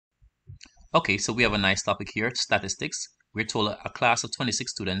Okay, so we have a nice topic here, statistics. We're told a class of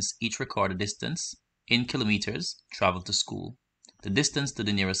 26 students each record a distance in kilometers traveled to school. The distance to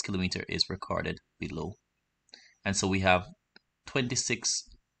the nearest kilometer is recorded below. And so we have 26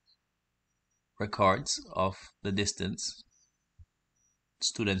 records of the distance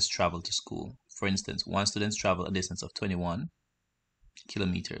students travel to school. For instance, one student traveled a distance of 21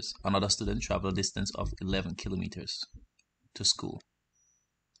 kilometers. Another student traveled a distance of 11 kilometers to school.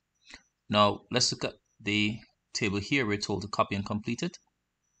 Now, let's look at the table here. We're told to copy and complete it.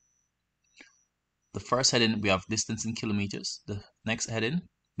 The first heading, we have distance in kilometers. The next heading,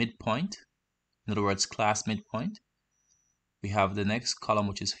 midpoint. In other words, class midpoint. We have the next column,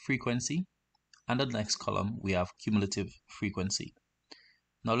 which is frequency. And the next column, we have cumulative frequency.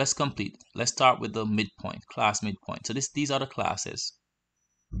 Now let's complete. Let's start with the midpoint, class midpoint. So these are the classes.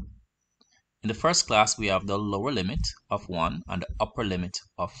 In the first class, we have the lower limit of 1 and the upper limit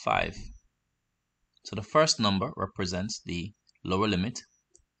of 5. So the first number represents the lower limit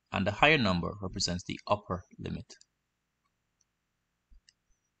and the higher number represents the upper limit.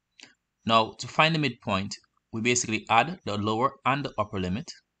 Now to find the midpoint, we basically add the lower and the upper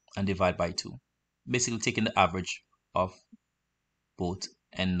limit and divide by 2. Basically taking the average of both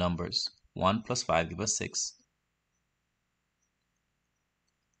end numbers. 1 plus 5 gives us 6.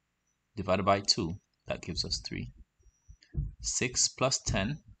 Divided by 2, that gives us 3. 6 plus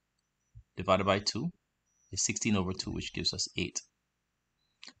 10 divided by 2 is 16 over 2, which gives us 8.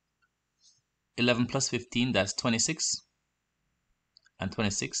 11 plus 15, that's 26. And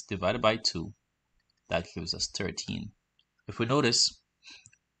 26 divided by 2, that gives us 13. If we notice,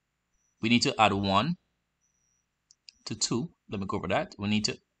 we need to add 1 to 2. Let me go over that. We need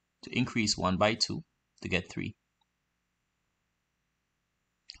to increase 1 by 2 to get 3.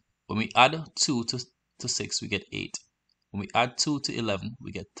 When we add 2 to 6, we get 8. When we add 2 to 11,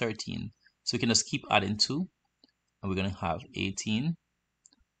 we get 13. So we can just keep adding 2, and we're going to have 18,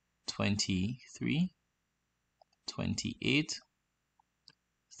 23, 28,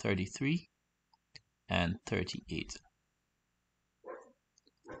 33, and 38.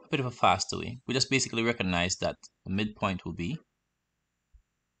 A bit of a faster way. We just basically recognize that the midpoint will be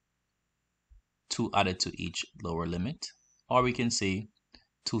 2 added to each lower limit, or we can say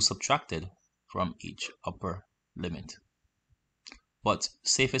 2 subtracted from each upper limit. But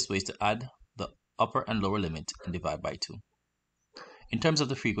safest way is to add the upper and lower limit and divide by 2. In terms of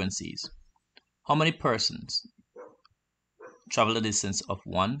the frequencies, how many persons travel a distance of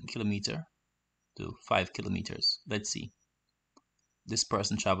 1 kilometer to 5 kilometers? Let's see. This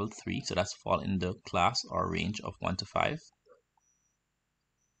person traveled 3, so that's fall in the class or range of 1 to 5.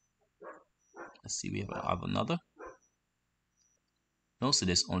 Let's see, we have another. No, so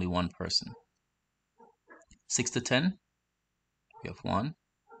there's only one person. 6 to 10, we have 1,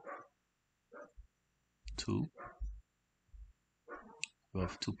 2, we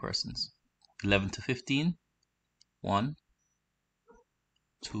have 2 persons. 11 to 15, 1,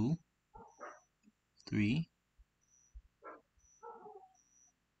 2, 3,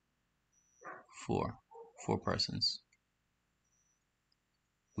 4 persons.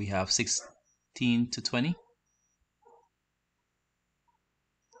 We have 16 to 20,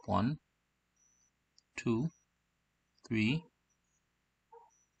 1, 2, 3,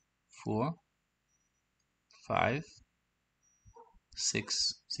 4, 5,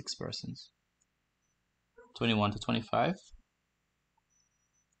 6 persons. 21 to 25,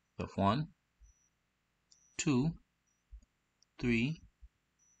 we have 1, 2, 3,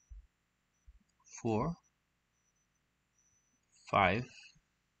 4, 5,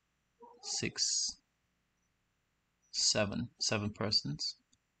 6, 7 persons.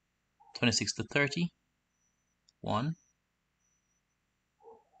 26 to 30, 1,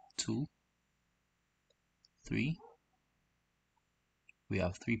 2, 3, we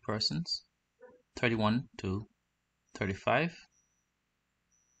have 3 persons. 31 to 35,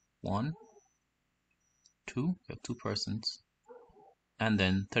 1, 2, we have 2 persons. And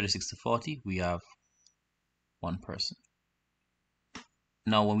then 36 to 40, we have 1 person.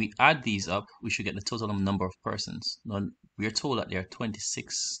 Now when we add these up, we should get the total number of persons. Now we are told that there are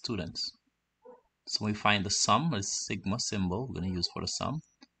 26 students. So when we find the sum, the sigma symbol we're going to use for the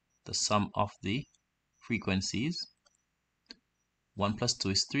sum of the frequencies. 1 plus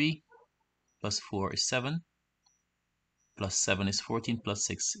 2 is 3, plus 4 is 7, plus 7 is 14, plus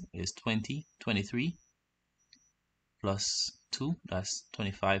 6 is 20, 23, plus 2, that's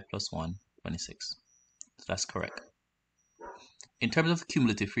 25, plus 1, 26. So that's correct. In terms of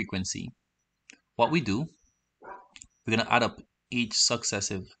cumulative frequency, what we do, we're going to add up each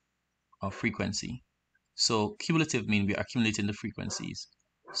successive frequency. So cumulative means we are accumulating the frequencies.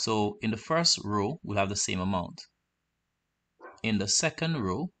 So in the first row, we'll have the same amount. In the second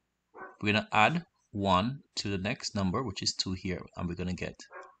row, we're going to add 1 to the next number, which is 2 here, and we're going to get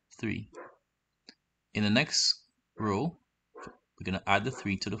 3. In the next row, we're going to add the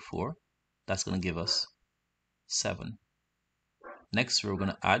 3 to the 4. That's going to give us 7. Next row, we're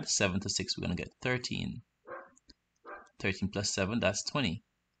going to add 7 to 6. We're going to get 13. 13 plus 7, that's 20.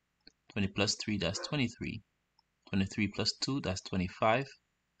 20 plus 3, that's 23. 23 plus 2, that's 25.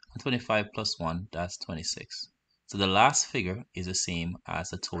 And 25 plus 1, that's 26. So the last figure is the same as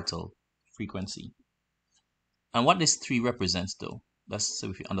the total frequency. And what this 3 represents, though, that's so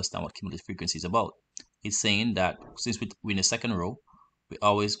if you understand what cumulative frequency is about. It's saying that since we're in the second row, we're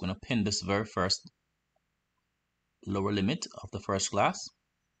always going to pin this very first lower limit of the first class.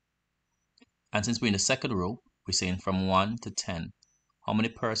 And since we're in the second row, we're saying from 1 to 10. How many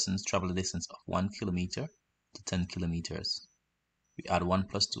persons travel the distance of 1 kilometer to 10 kilometers? We add 1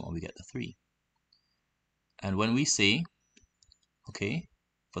 plus 2 and we get the 3. And when we say, okay,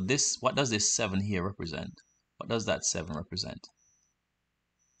 for this, what does this 7 here represent? What does that 7 represent?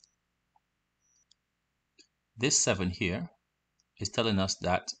 This 7 here is telling us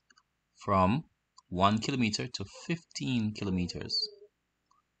that from 1 kilometer to 15 kilometers,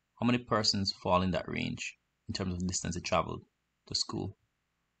 how many persons fall in that range in terms of the distance they traveled to school?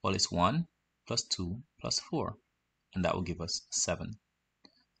 Well, it's 1 plus 2 plus 4, and that will give us 7.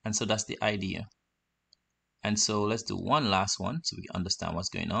 And so that's the idea. And so let's do one last one so we understand what's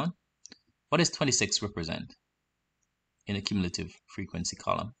going on. What does 26 represent in the cumulative frequency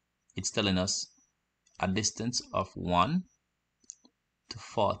column? It's telling us a distance of 1 to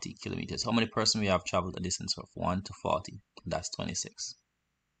 40 kilometers. How many persons we have traveled a distance of 1 to 40? That's 26.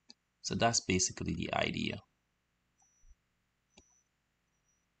 So that's basically the idea.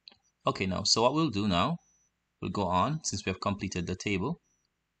 Okay, now, so what we'll do now, we'll go on since we have completed the table.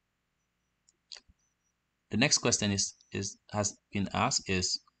 The next question has been asked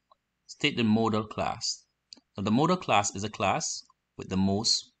is state the modal class. Now, the modal class is a class with the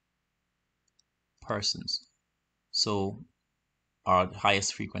most persons, so our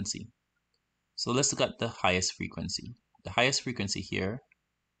highest frequency. So let's look at the highest frequency. The highest frequency here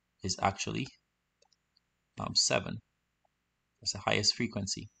is actually 7. That's the highest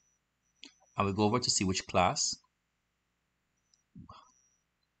frequency. And we go over to see which class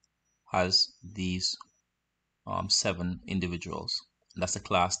has these 7 individuals. And that's the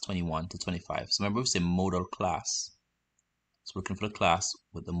class 21 to 25. So remember we say modal class. So we're looking for the class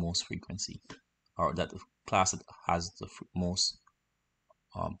with the most frequency, or that the class that has the most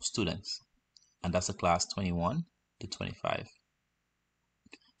students. And that's the class 21 to 25.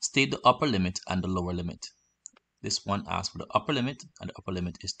 State the upper limit and the lower limit. This one asks for the upper limit, and the upper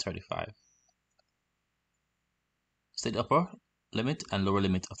limit is 35. State the upper limit and lower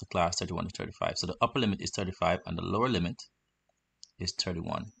limit of the class 31 to 35. So the upper limit is 35 and the lower limit is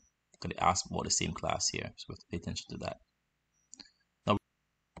 31. Because they ask about the same class here, so we have to pay attention to that. Now,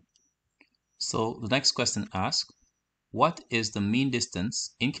 so the next question asks, what is the mean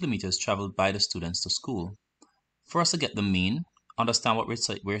distance in kilometers traveled by the students to school? For us to get the mean, understand what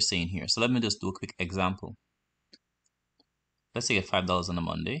we're saying here. So let me just do a quick example. Let's say $5 on a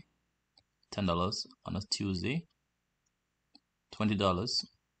Monday, $10 on a Tuesday, $20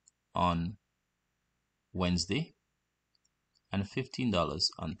 on Wednesday, and $15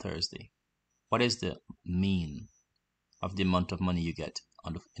 on Thursday. What is the mean of the amount of money you get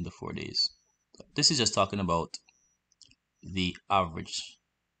in the 4 days? This is just talking about the average,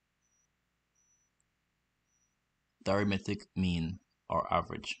 the arithmetic mean or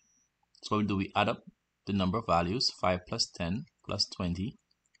average. So what we do, we add up the number of values, 5 plus 10 plus 20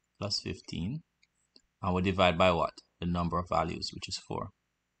 plus 15, and we divide by what? The number of values, which is 4.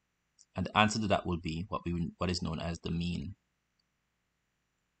 And the answer to that will be what is known as the mean.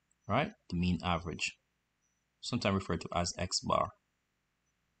 Right? The mean average, sometimes referred to as X bar.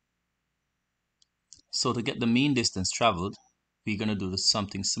 So to get the mean distance traveled, we're going to do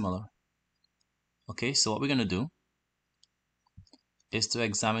something similar. Okay, so what we're going to do is to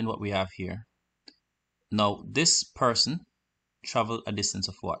examine what we have here. Now, this person traveled a distance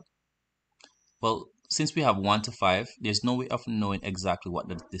of what? Well, since we have 1 to 5, there's no way of knowing exactly what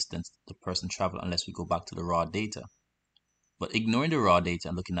the distance the person traveled unless we go back to the raw data. But ignoring the raw data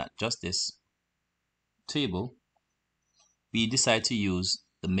and looking at just this table, we decide to use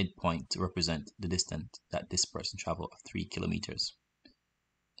the midpoint to represent the distance that this person traveled of 3 kilometers.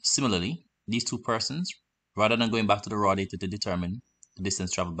 Similarly, these two persons, rather than going back to the raw data to determine the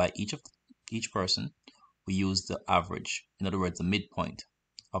distance traveled by each person, we use the average, in other words, the midpoint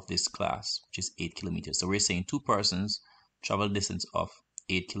of this class, which is 8 kilometers. So we're saying two persons travel a distance of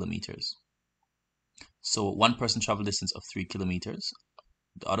 8 kilometers. So one person travel distance of 3 kilometers.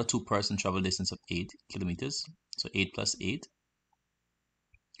 The other two person travel distance of 8 kilometers. So 8 plus 8.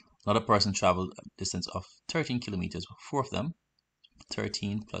 Another person traveled a distance of 13 kilometers. 4 of them.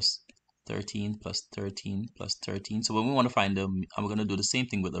 13 plus 13 plus 13 plus 13. So when we want to find them, I'm going to do the same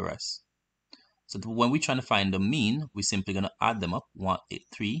thing with the rest. So when we're trying to find the mean, we're simply going to add them up.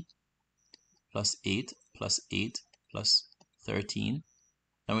 3 plus 8 plus 8 plus 13.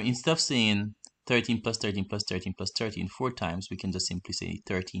 Now instead of saying 13 plus 13 plus 13 plus 13 4 times, we can just simply say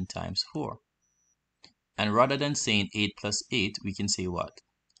 13 times 4. And rather than saying 8 plus 8, we can say what?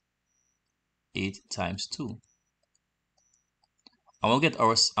 8 times 2. And we'll get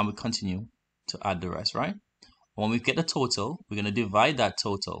ours, and we'll continue to add the rest, right? When we get the total, we're going to divide that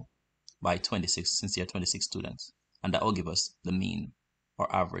total by 26, since there are 26 students. And that will give us the mean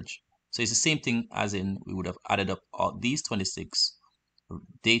or average. So it's the same thing as in we would have added up all these 26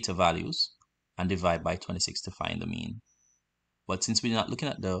 data values and divide by 26 to find the mean. But since we're not looking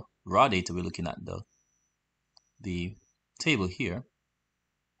at the raw data, we're looking at the table here,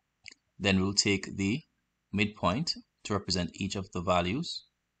 then we'll take the midpoint to represent each of the values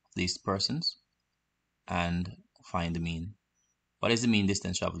of these persons and find the mean. What is the mean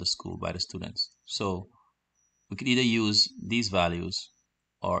distance traveled to school by the students? So we could either use these values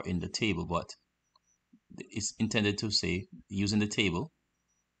or in the table, but it's intended to say using the table,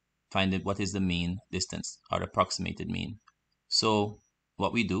 find what is the mean distance or the approximated mean. So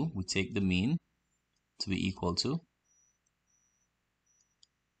what we do, we take the mean to be equal to,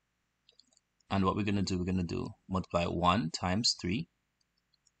 and what we're going to do, multiply 1 times 3.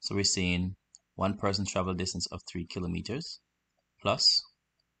 So we're saying one person travel distance of 3 kilometers plus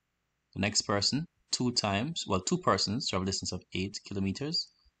the next person, 2 persons travel distance of 8 kilometers.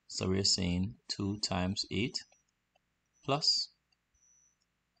 So we're saying 2 times 8 plus,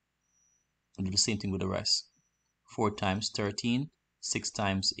 we'll do the same thing with the rest. 4 times 13, 6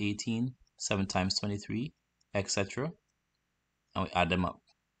 times 18, 7 times 23, etc. And we add them up.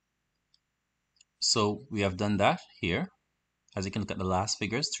 So we have done that here. As you can look at the last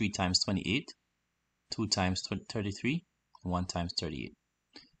figures, 3 times 28, 2 times 33, and 1 times 38.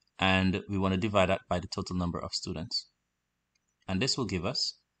 And we want to divide that by the total number of students. And this will give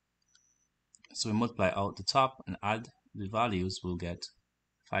us, so we multiply out the top and add the values, we'll get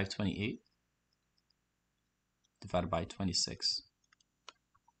 528 divided by 26.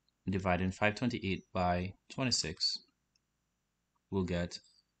 Dividing 528 by 26, we'll get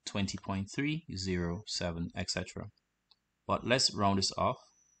 20.307, etc. But let's round this off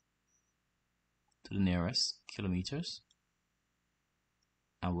to the nearest kilometers,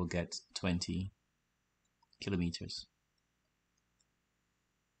 and we'll get 20 kilometers.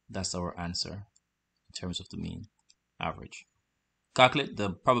 That's our answer in terms of the mean average. Calculate the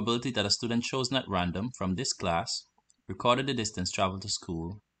probability that a student chosen at random from this class recorded the distance traveled to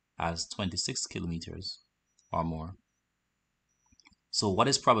school as 26 kilometers or more. So what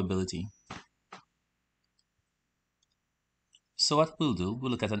is probability? So what we'll do,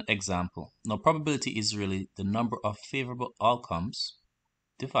 we'll look at an example. Now probability is really the number of favorable outcomes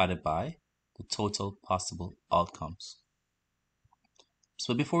divided by the total possible outcomes.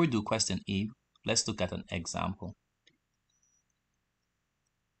 So before we do question E, let's look at an example.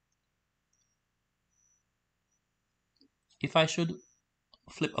 If I should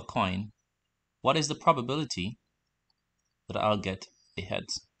flip a coin, what is the probability that I'll get a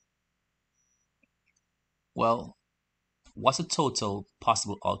heads? Well, what's the total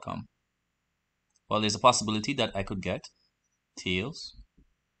possible outcome? Well, there's a possibility that I could get tails.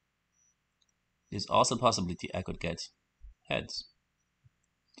 There's also a possibility I could get heads.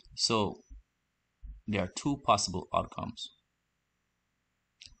 So there are 2 possible outcomes.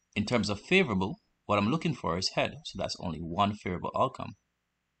 In terms of favorable, what I'm looking for is head, so that's only 1 favorable outcome.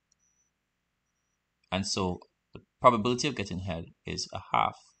 And so the probability of getting head is a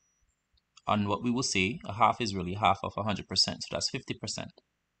half. And what we will say, a half is really half of 100%, so that's 50%.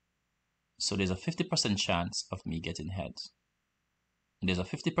 So there's a 50% chance of me getting heads. And there's a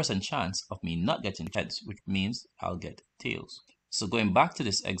 50% chance of me not getting heads, which means I'll get tails. So going back to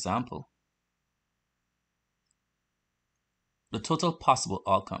this example, the total possible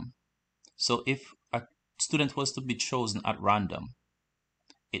outcome. So if a student was to be chosen at random,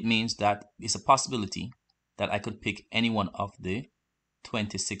 it means that it's a possibility that I could pick any one of the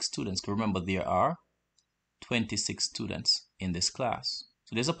 26 students. Because remember, there are 26 students in this class.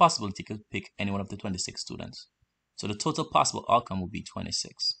 So there's a possibility you could pick any one of the 26 students. So the total possible outcome would be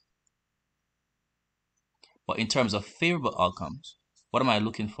 26. But in terms of favorable outcomes, what am I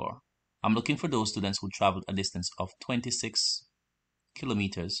looking for? I'm looking for those students who traveled a distance of 26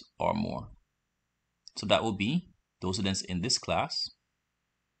 kilometers or more. So that will be those students in this class,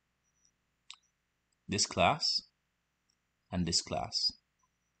 and this class.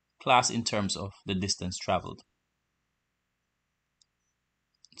 Class in terms of the distance traveled.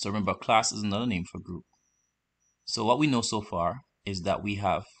 So remember, class is another name for group. So what we know so far is that we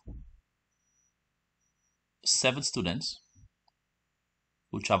have 7 students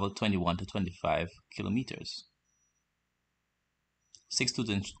who traveled 21 to 25 kilometers, 6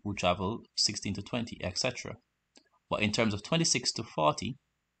 students who traveled 16 to 20, etc. But in terms of 26 to 40,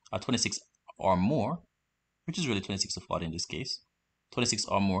 or 26 or more, which is really 26 to 40 in this case, 26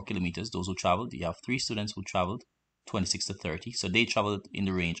 or more kilometers, those who traveled, you have 3 students who traveled 26 to 30. So they traveled in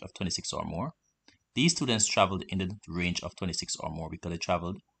the range of 26 or more. These students traveled in the range of 26 or more because they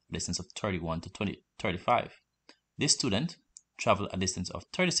traveled a distance of 31 to 35. This student traveled a distance of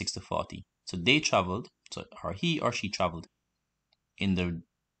 36 to 40. So they traveled, or he or she traveled in the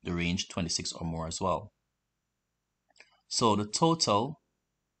range 26 or more as well. So the total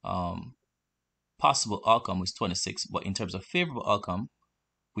possible outcome is 26, but in terms of favorable outcome,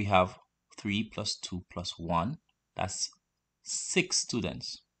 we have 3 plus 2 plus 1. That's 6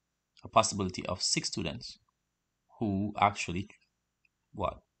 students, a possibility of 6 students who actually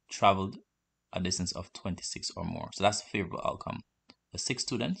traveled a distance of 26 or more. So that's a favorable outcome. The 6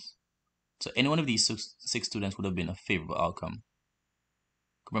 students. So any one of these 6 students would have been a favorable outcome.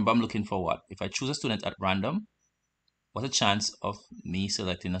 Remember, I'm looking for what? If I choose a student at random, what's the chance of me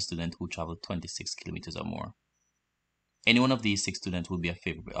selecting a student who traveled 26 kilometers or more? Any one of these 6 students would be a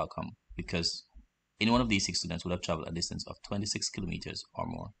favorable outcome because any one of these 6 students would have traveled a distance of 26 kilometers or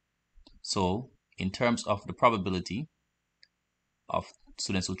more. So in terms of the probability of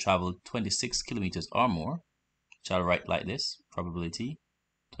students who traveled 26 kilometers or more, which I'll write like this, probability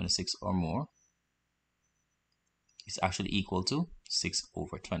 26 or more is actually equal to 6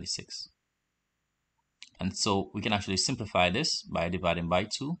 over 26. And so we can actually simplify this by dividing by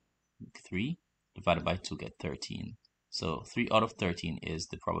 2. 3 divided by 2 get 13. So 3 out of 13 is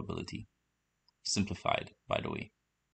the probability. Simplified, by the way.